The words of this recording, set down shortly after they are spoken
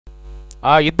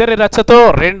ఆ ఇద్దరి రచ్చతో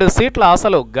 2 సీట్ల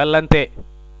ఆశలు గల్లంతే.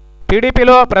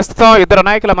 టీడీపీలో ప్రస్తుతం ఇద్దరు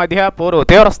నాయకుల మధ్య పోరు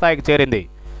తీవ్రస్థాయికి చేరింది.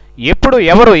 ఎప్పుడు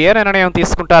ఎవరు ఏ నిర్ణయం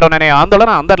తీసుకుంటారోననే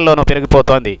ఆందోళన అందరిలోనూ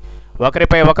పెరిగిపోతోంది.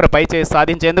 ఒకరిపై ఒకరు పైచేయి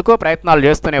సాధించేందుకు ప్రయత్నాలు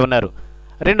చేస్తూనే ఉన్నారు.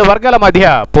 2 వర్గాల మధ్య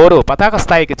పోరు పతాక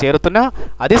స్థాయికి చేరుతున్నా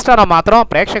అధిష్టానం మాత్రం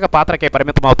ప్రేక్షక పాత్రకే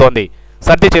పరిమితమవుతోంది.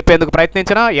 సర్ది చెప్పేందుకు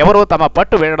ప్రయత్నించినా ఎవరూ తమ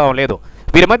పట్టు వీడడం లేదు.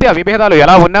 వీరి మధ్య విభేదాలు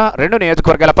ఎలా ఉన్నా 2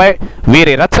 నియోజకవర్గాలపై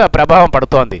వీరి రచ్చ ప్రభావం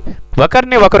పడుతోంది.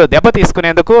 ఒకరిని ఒకరు దెబ్బ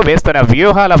తీసుకునేందుకు వేస్తున్న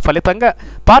వ్యూహాల ఫలితంగా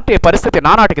పార్టీ పరిస్థితి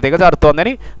నానాటికి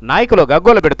దిగజారుతోందని నాయకులు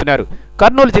గగ్గోలు పెడుతున్నారు.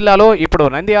 కర్నూలు జిల్లాలో ఇప్పుడు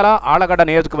నంద్యాల, ఆళ్లగడ్డ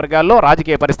నియోజకవర్గాల్లో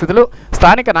రాజకీయ పరిస్థితులు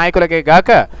స్థానిక నాయకులకే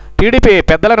గాక టీడీపీ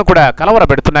పెద్దలను కూడా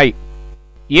కలవరపెడుతున్నాయి.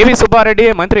 ఏవి సుబ్బారెడ్డి,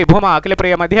 మంత్రి భూమా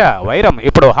అఖిలప్రియ మధ్య వైరం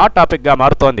ఇప్పుడు హాట్ టాపిక్గా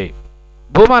మారుతోంది.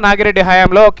 భూమా నాగిరెడ్డి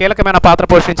హయాంలో కీలకమైన పాత్ర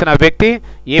పోషించిన వ్యక్తి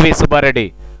ఏవి సుబ్బారెడ్డి.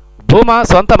 భూమా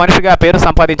సొంత మనిషిగా పేరు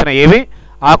సంపాదించిన ఏవి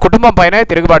ఆ కుటుంబంపైనే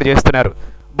తిరుగుబాటు చేస్తున్నారు.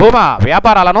 భూమా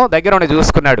వ్యాపారాలను దగ్గరుండి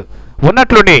చూసుకున్నాడు.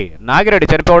 ఉన్నట్లుండి నాగిరెడ్డి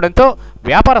చనిపోవడంతో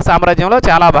వ్యాపార సామ్రాజ్యంలో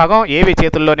చాలా భాగం ఏవి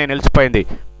చేతుల్లోనే నిలిచిపోయింది.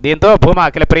 దీంతో భూమా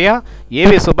అఖిలప్రియ,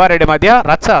 ఏవి సుబ్బారెడ్డి మధ్య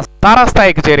రచ్చ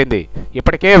తారాస్థాయికి చేరింది.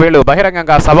 ఇప్పటికే వీళ్ళు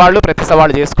బహిరంగంగా ప్రతి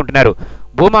సవాళ్లు చేసుకుంటున్నారు.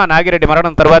 భూమా నాగిరెడ్డి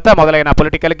మరణం తర్వాత మొదలైన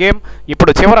పొలిటికల్ గేమ్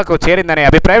ఇప్పుడు చివరకు చేరిందనే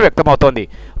అభిప్రాయం వ్యక్తమవుతోంది.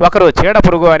 ఒకరు చీడ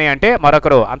పురుగు అని అంటే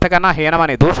మరొకరు అంతకన్నా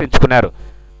హీనమని దూషించుకున్నారు.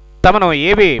 తమను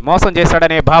ఏవి మోసం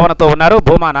చేశాడనే భావనతో ఉన్నారు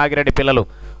భూమా నాగిరెడ్డి పిల్లలు.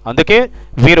 అందుకే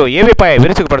వీరు ఏవిపై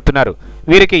విరుచుకుపడుతున్నారు.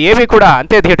 వీరికి ఏవి కూడా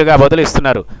అంతే ధీటుగా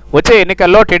బదులిస్తున్నారు. వచ్చే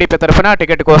ఎన్నికల్లో టీడీపీ తరఫున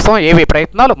టికెట్ కోసం ఏవి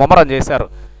ప్రయత్నాలు ముమ్మరం చేశారు.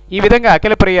 ఈ విధంగా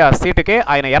అఖిలప్రియ సీటుకే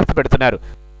ఆయన ఎర్త పెడుతున్నారు.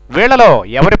 వీళ్లలో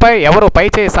ఎవరిపై ఎవరు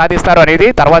పైచేయి సాధిస్తారు అనేది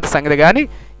తర్వాతి సంగతి. కానీ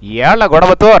ఏళ్ల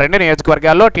గొడవతో 2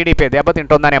 నియోజకవర్గాల్లో టీడీపీ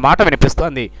దెబ్బతింటోందనే మాట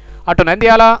వినిపిస్తోంది. అటు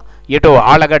నంద్యాల, ఇటు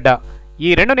ఆళ్లగడ్డ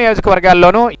ఈ 2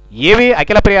 నియోజకవర్గాల్లోనూ ఏవి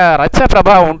అఖిలప్రియ రచ్చ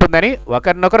ప్రభావం ఉంటుందని,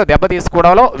 ఒకరినొకరు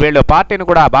దెబ్బతీసుకోవడంలో వీళ్ళు పార్టీని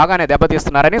కూడా బాగానే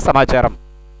దెబ్బతీస్తున్నారని సమాచారం.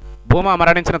 భూమా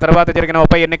మరణించిన తర్వాత జరిగిన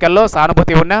ఉప ఎన్నికల్లో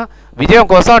సానుభూతి ఉన్న విజయం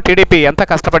కోసం టీడీపీ ఎంత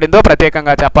కష్టపడిందో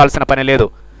ప్రత్యేకంగా చెప్పాల్సిన పని లేదు.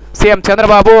 సీఎం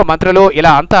చంద్రబాబు, మంత్రులు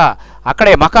ఇలా అంతా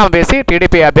అక్కడే మకాం వేసి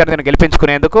టీడీపీ అభ్యర్థిని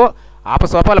గెలిపించుకునేందుకు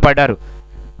ఆపసోపాలు పడ్డారు.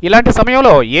 ఇలాంటి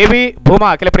సమయంలో ఏవి భూమా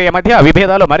అఖిలప్రియ మధ్య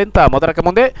విభేదాలు మరింత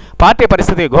ముదరకముందే, పార్టీ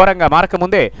పరిస్థితి ఘోరంగా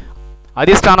మారకముందే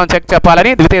అధిష్టానం చెక్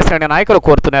చెప్పాలని ద్వితీయ శ్రేణి నాయకులు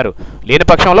కోరుతున్నారు. లేని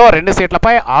పక్షంలో 2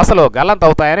 సీట్లపై ఆశలు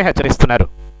గల్లంతవుతాయని హెచ్చరిస్తున్నారు.